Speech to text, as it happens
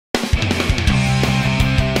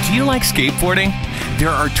you like skateboarding? There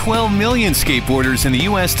are 12 million skateboarders in the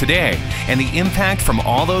US today, and the impact from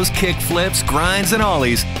all those kick flips, grinds, and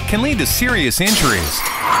ollies can lead to serious injuries.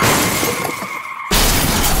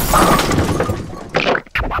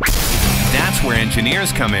 That's where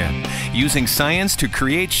engineers come in, using science to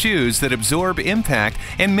create shoes that absorb impact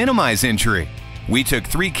and minimize injury. We took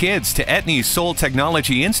 3 kids to Etni's Seoul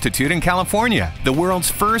Technology Institute in California, the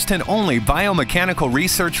world's first and only biomechanical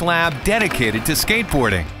research lab dedicated to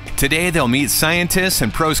skateboarding. Today they'll meet scientists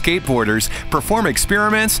and pro skateboarders, perform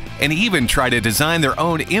experiments, and even try to design their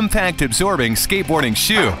own impact-absorbing skateboarding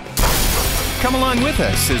shoe. Come along with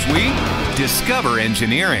us as we discover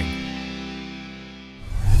engineering.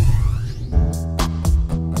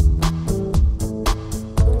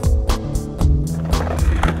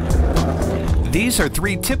 These are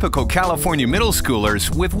 3 typical California middle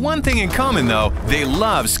schoolers with one thing in common though, they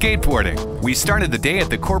love skateboarding. We started the day at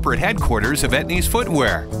the corporate headquarters of Etni's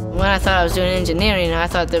Footwear. When I thought I was doing engineering, I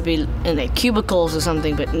thought they'd be in the cubicles or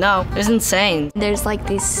something, but no, it's insane. There's like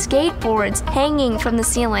these skateboards hanging from the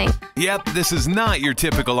ceiling. Yep, this is not your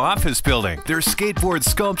typical office building. There's skateboard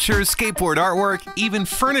sculptures, skateboard artwork, even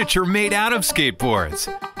furniture made out of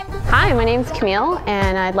skateboards. Hi, my name's Camille,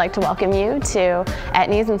 and I'd like to welcome you to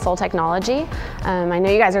Etni's and Seoul Technology. I know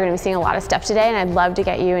you guys are going to be seeing a lot of stuff today, and I'd love to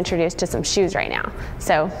get you introduced to some shoes right now.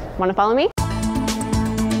 So, want to follow me?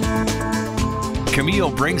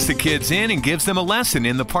 Camille brings the kids in and gives them a lesson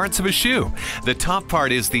in the parts of a shoe. The top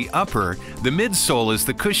part is the upper, the midsole is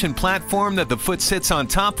the cushion platform that the foot sits on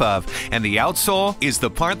top of, and the outsole is the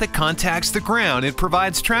part that contacts the ground and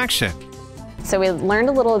provides traction. So we learned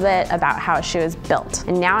a little bit about how a shoe is built,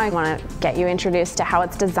 and now I want to get you introduced to how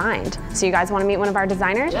it's designed. So you guys want to meet one of our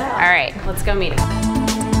designers? Yeah. All right, let's go meet him.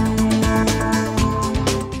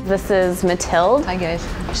 This is Mathilde. Hi guys.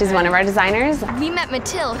 She's one of our designers. We met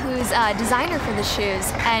Mathilde, who's a designer for the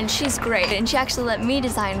shoes, and she's great. And she actually let me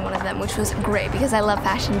design one of them, which was great because I love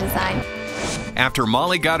fashion design. After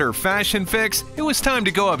Molly got her fashion fix, it was time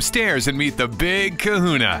to go upstairs and meet the big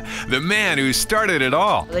kahuna, the man who started it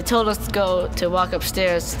all. They told us to walk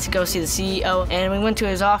upstairs to go see the CEO, and we went to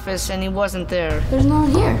his office and he wasn't there. There's no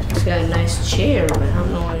one here. He's got a nice chair, but I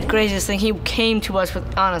don't know. The craziest thing, he came to us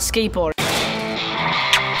on a skateboard.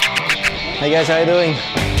 Hey guys, how you doing?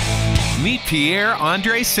 Meet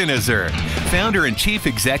Pierre-Andre Sinazer, founder and chief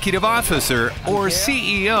executive officer, or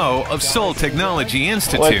CEO of Seoul Technology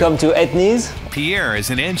Institute. Welcome to Etni's. Pierre is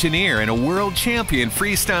an engineer and a world champion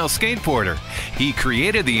freestyle skateboarder. He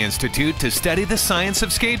created the institute to study the science of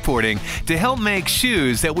skateboarding to help make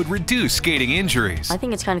shoes that would reduce skating injuries. I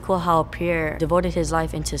think it's kind of cool how Pierre devoted his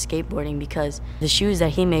life into skateboarding because the shoes that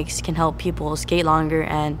he makes can help people skate longer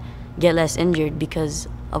and get less injured because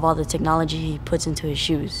of all the technology he puts into his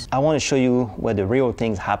shoes. I want to show you where the real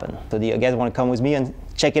things happen. So do you guys want to come with me and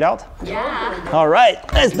check it out? Yeah. All right,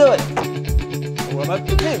 let's do it. What about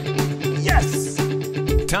the tip? Yes!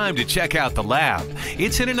 Time to check out the lab.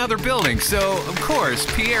 It's in another building, so of course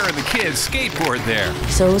Pierre and the kids skateboard there.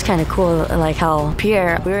 So it was kind of cool, like how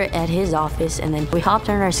Pierre, we were at his office and then we hopped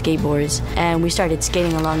on our skateboards and we started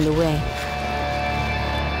skating along the way.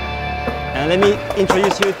 And let me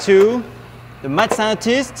introduce you to the math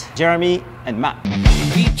scientists, Jeremy and Matt.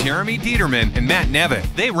 Meet Jeremy Dieterman and Matt Nevitt.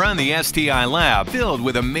 They run the STI lab filled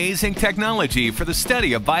with amazing technology for the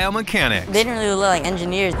study of biomechanics. They didn't really look like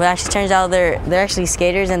engineers, but it actually turns out they're actually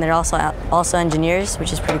skaters and they're also engineers,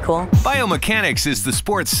 which is pretty cool. Biomechanics is the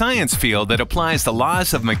sports science field that applies the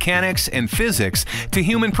laws of mechanics and physics to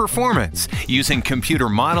human performance using computer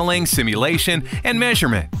modeling, simulation, and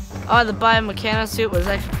measurement. Oh, the biomechanics suit was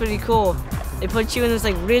actually pretty cool. They put you in this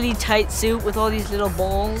like really tight suit with all these little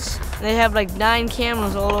balls. And they have like 9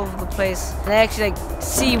 cameras all over the place. They actually like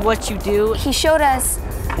see what you do. He showed us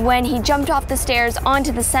when he jumped off the stairs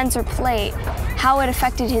onto the sensor plate, how it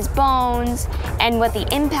affected his bones and what the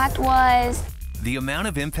impact was. The amount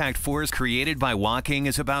of impact force created by walking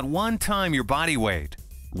is about 1 time your body weight.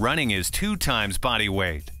 Running is 2 times body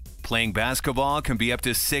weight. Playing basketball can be up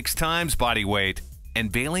to 6 times body weight. And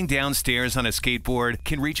bailing downstairs on a skateboard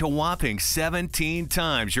can reach a whopping 17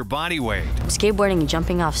 times your body weight. Skateboarding and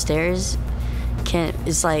jumping off stairs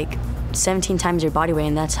is like 17 times your body weight,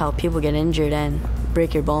 and that's how people get injured and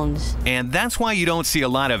break your bones. And that's why you don't see a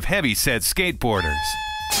lot of heavy-set skateboarders.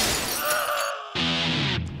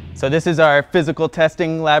 So this is our physical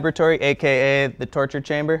testing laboratory, aka the torture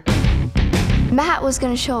chamber. Matt was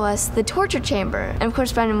going to show us the torture chamber. And of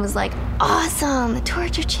course, Brendan was like, awesome, the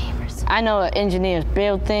torture chambers. I know engineers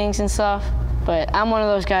build things and stuff, but I'm one of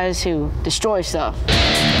those guys who destroy stuff.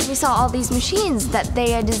 We saw all these machines that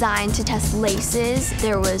they had designed to test laces.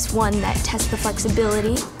 There was one that tests the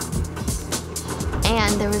flexibility.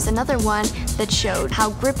 And there was another one that showed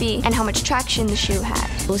how grippy and how much traction the shoe had.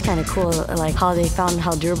 It was kind of cool, like how they found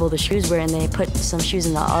how durable the shoes were, and they put some shoes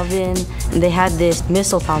in the oven. And they had this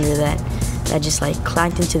missile pounder that just like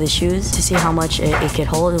clacked into the shoes to see how much it could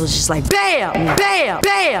hold. It was just like bam, bam,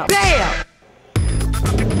 bam, bam.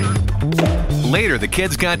 Later, the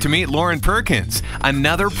kids got to meet Lauren Perkins,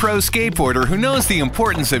 another pro skateboarder who knows the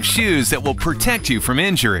importance of shoes that will protect you from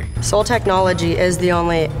injury. Soul Technology is the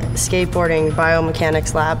only skateboarding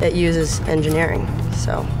biomechanics lab that uses engineering,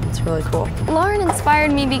 so it's really cool. Lauren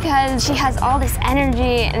inspired me because she has all this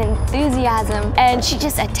energy and enthusiasm, and she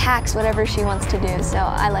just attacks whatever she wants to do, so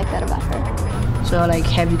I like that about her. So, like,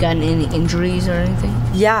 have you gotten any injuries or anything?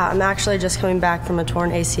 Yeah, I'm actually just coming back from a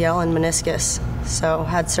torn ACL and meniscus, so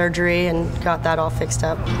had surgery and got that all fixed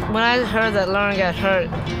up. When I heard that Lauren got hurt,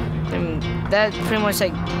 that pretty much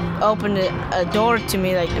like opened a door to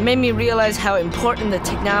me. Like, it made me realize how important the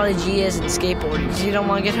technology is in skateboarding, because you don't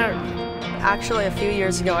want to get hurt. Actually, a few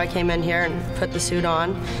years ago, I came in here and put the suit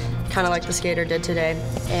on, kind of like the skater did today.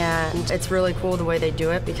 And it's really cool the way they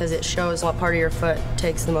do it because it shows what part of your foot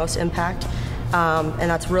takes the most impact. And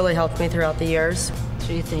that's really helped me throughout the years.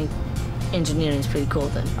 So you think engineering is pretty cool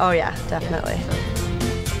then? Oh yeah, definitely.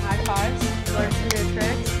 High fives, learn some new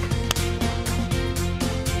tricks.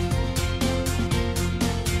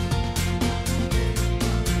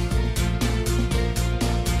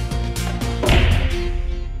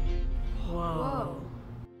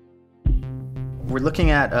 We're looking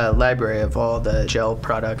at a library of all the gel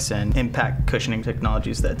products and impact cushioning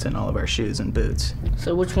technologies that's in all of our shoes and boots.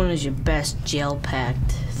 So which one is your best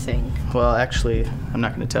gel-packed thing? Well, actually, I'm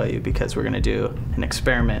not going to tell you because we're going to do an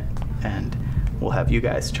experiment and we'll have you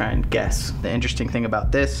guys try and guess. The interesting thing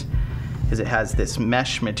about this is it has this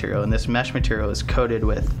mesh material, and this mesh material is coated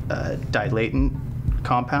with a dilatant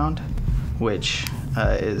compound, which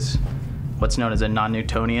is what's known as a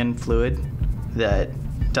non-Newtonian fluid that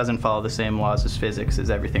doesn't follow the same laws as physics as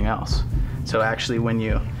everything else. So actually when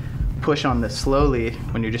you push on this slowly,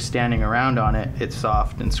 when you're just standing around on it, it's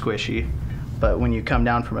soft and squishy. But when you come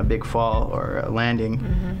down from a big fall or a landing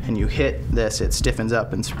and you hit this, it stiffens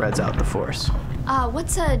up and spreads out the force.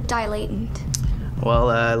 What's a dilatant? Well,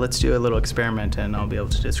 let's do a little experiment and I'll be able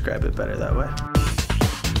to describe it better that way.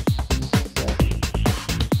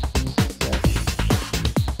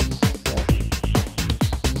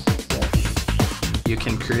 You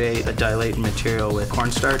can create a dilatant material with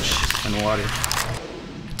cornstarch and water.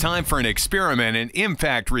 Time for an experiment in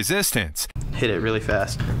impact resistance. Hit it really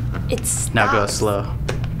fast. It stops. Now go slow.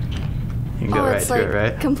 You can go right through it,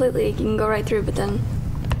 right? Completely, you can go right through, but then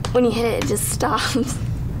when you hit it, it just stops.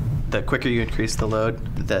 The quicker you increase the load,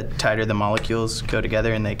 the tighter the molecules go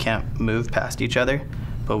together and they can't move past each other.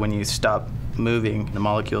 But when you stop moving, the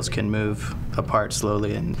molecules can move apart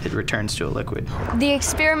slowly and it returns to a liquid. The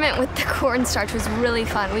experiment with the cornstarch was really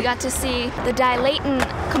fun. We got to see the dilatant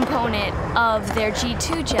component of their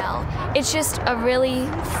G2 gel. It's just a really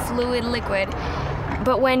fluid liquid,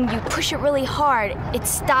 but when you push it really hard, it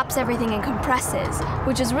stops everything and compresses,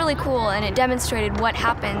 which is really cool, and it demonstrated what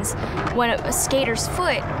happens when a skater's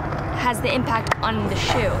foot has the impact on the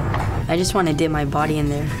shoe. I just want to dip my body in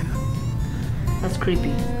there. That's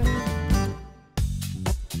creepy.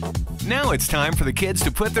 Now it's time for the kids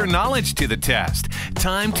to put their knowledge to the test.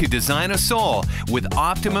 Time to design a sole with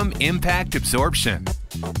optimum impact absorption.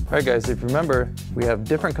 All right guys, if you remember, we have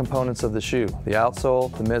different components of the shoe, the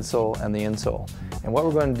outsole, the midsole, and the insole. And what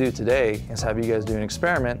we're going to do today is have you guys do an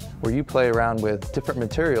experiment where you play around with different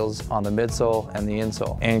materials on the midsole and the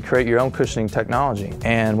insole and create your own cushioning technology.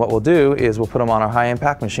 And what we'll do is we'll put them on our high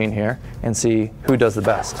impact machine here and see who does the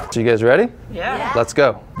best. So you guys ready? Yeah. Let's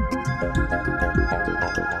go.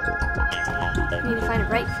 You need to find a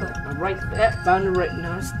right foot. Found it right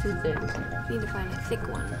now. Let's do this. You need to find a thick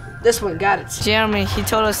one. This one, got it. Jeremy, he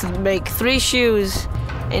told us to make 3 shoes,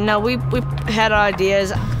 and now we had our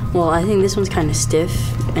ideas. Well, I think this one's kind of stiff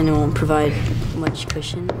and it won't provide much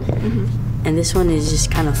cushion. And this one is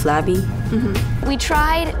just kind of flabby. We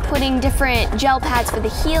tried putting different gel pads for the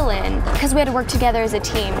heel in because we had to work together as a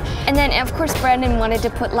team. And then, of course, Brandon wanted to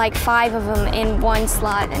put like 5 of them in one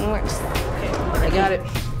slot, and we're just... Okay, I got it.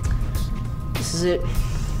 This is it.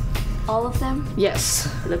 All of them?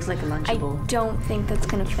 Yes. It looks like a I Lunchable. don't think that's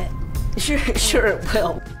gonna fit. Sure it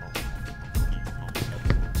will.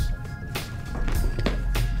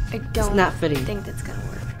 I don't not fitting. think that's gonna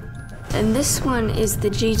work. And this one is the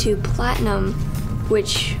G2 Platinum,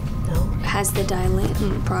 which has the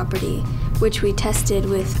dilatant property, which we tested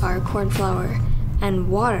with our corn flour and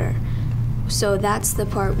water. So that's the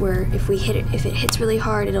part where if it hits really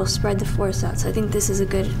hard, it'll spread the force out. So I think this is a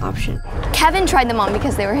good option. Kevin tried them on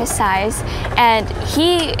because they were his size, and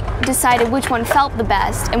he decided which one felt the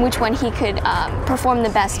best and which one he could perform the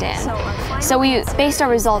best in. So we based our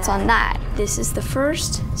results on that. This is the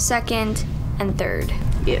first, second, and third.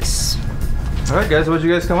 Yes. All right, guys, what did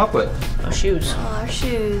you guys come up with? Our shoes. Our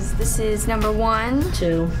shoes. This is number 1,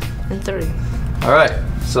 2, and 3. All right,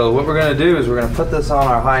 so what we're gonna do is we're gonna put this on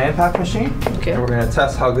our high impact machine. Okay. And we're gonna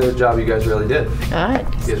test how good a job you guys really did. All right.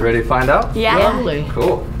 You guys ready to find out? Yeah. Lovely.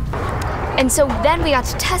 Cool. And so then we got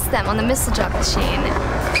to test them on the missile jump machine,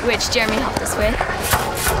 which Jeremy helped us with.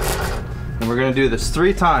 And we're gonna do this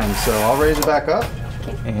 3 times, so I'll raise it back up,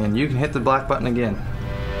 and you can hit the black button again.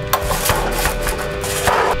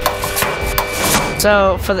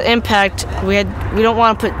 So for the impact, we don't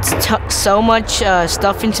want to put so much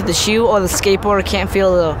stuff into the shoe, or the skateboarder can't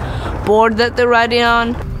feel the board that they're riding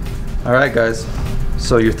on. All right, guys.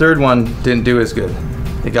 So your third one didn't do as good.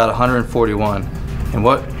 It got 141, and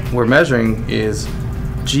what we're measuring is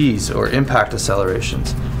G's, or impact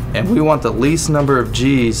accelerations. And we want the least number of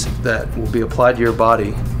G's that will be applied to your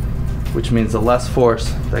body, which means the less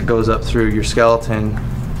force that goes up through your skeleton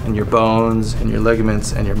and your bones and your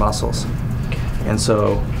ligaments and your muscles. And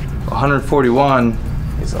so 141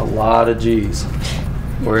 is a lot of G's,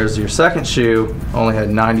 whereas your second shoe only had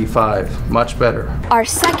 95, much better. Our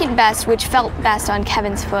second best, which felt best on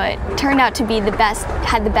Kevin's foot, turned out to be the best,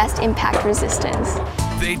 had the best impact resistance.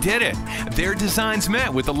 They did it. Their designs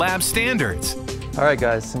met with the lab standards. All right,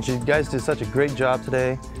 guys, since you guys did such a great job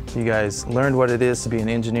today, you guys learned what it is to be an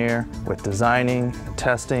engineer with designing,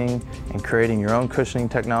 testing, and creating your own cushioning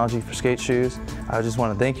technology for skate shoes. I just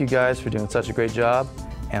want to thank you guys for doing such a great job,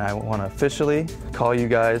 and I want to officially call you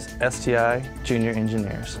guys STI Junior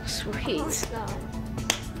Engineers. Sweet.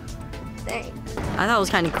 Thanks. I thought it was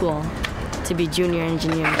kind of cool to be junior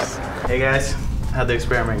engineers. Hey guys, how'd the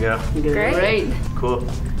experiment go? Great. Cool.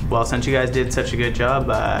 Well, since you guys did such a good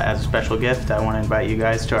job, as a special gift, I want to invite you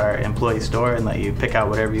guys to our employee store and let you pick out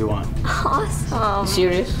whatever you want. Awesome.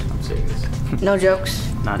 Serious? I'm serious. No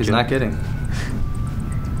jokes. He's not kidding.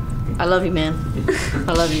 I love you, man.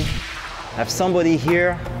 I love you. I have somebody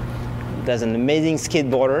here that's an amazing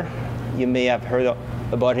skateboarder. You may have heard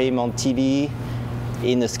about him on TV,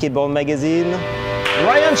 in the skateboard magazine.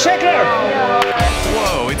 Ryan Sheckler!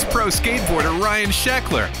 Whoa, it's pro skateboarder Ryan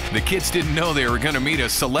Sheckler. The kids didn't know they were going to meet a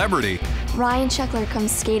celebrity. Ryan Sheckler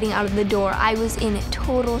comes skating out of the door. I was in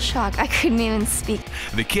total shock. I couldn't even speak.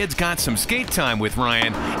 The kids got some skate time with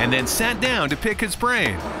Ryan and then sat down to pick his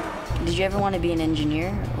brain. Did you ever want to be an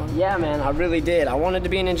engineer? Or? Yeah, man, I really did. I wanted to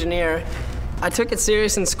be an engineer. I took it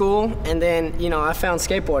serious in school, and then, I found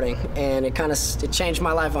skateboarding, and it changed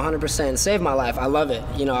my life 100%, saved my life. I love it.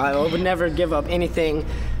 I would never give up anything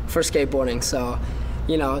for skateboarding. So,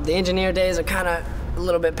 the engineer days are kind of a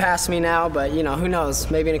little bit past me now, but, who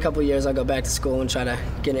knows? Maybe in a couple of years I'll go back to school and try to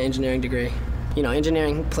get an engineering degree.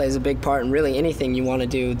 Engineering plays a big part in really anything you want to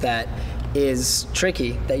do that is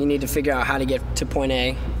tricky, that you need to figure out how to get to point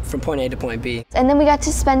A, from point A to point B. And then we got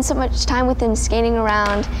to spend so much time with him skating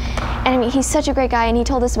around. And I mean, he's such a great guy, and he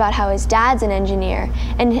told us about how his dad's an engineer.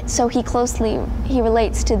 And so he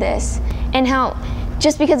relates to this. And how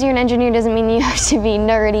just because you're an engineer doesn't mean you have to be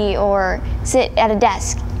nerdy or sit at a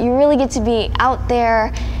desk. You really get to be out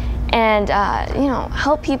there and,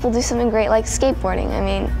 help people do something great like skateboarding. I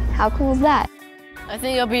mean, how cool is that? I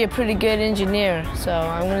think I'll be a pretty good engineer, so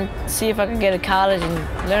I'm going to see if I can get to college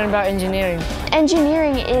and learn about engineering.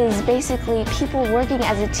 Engineering is basically people working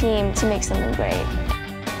as a team to make something great.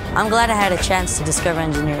 I'm glad I had a chance to discover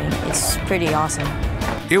engineering. It's pretty awesome.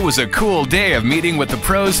 It was a cool day of meeting with the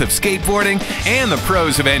pros of skateboarding and the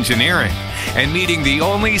pros of engineering, and meeting the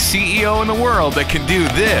only CEO in the world that can do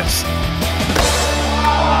this.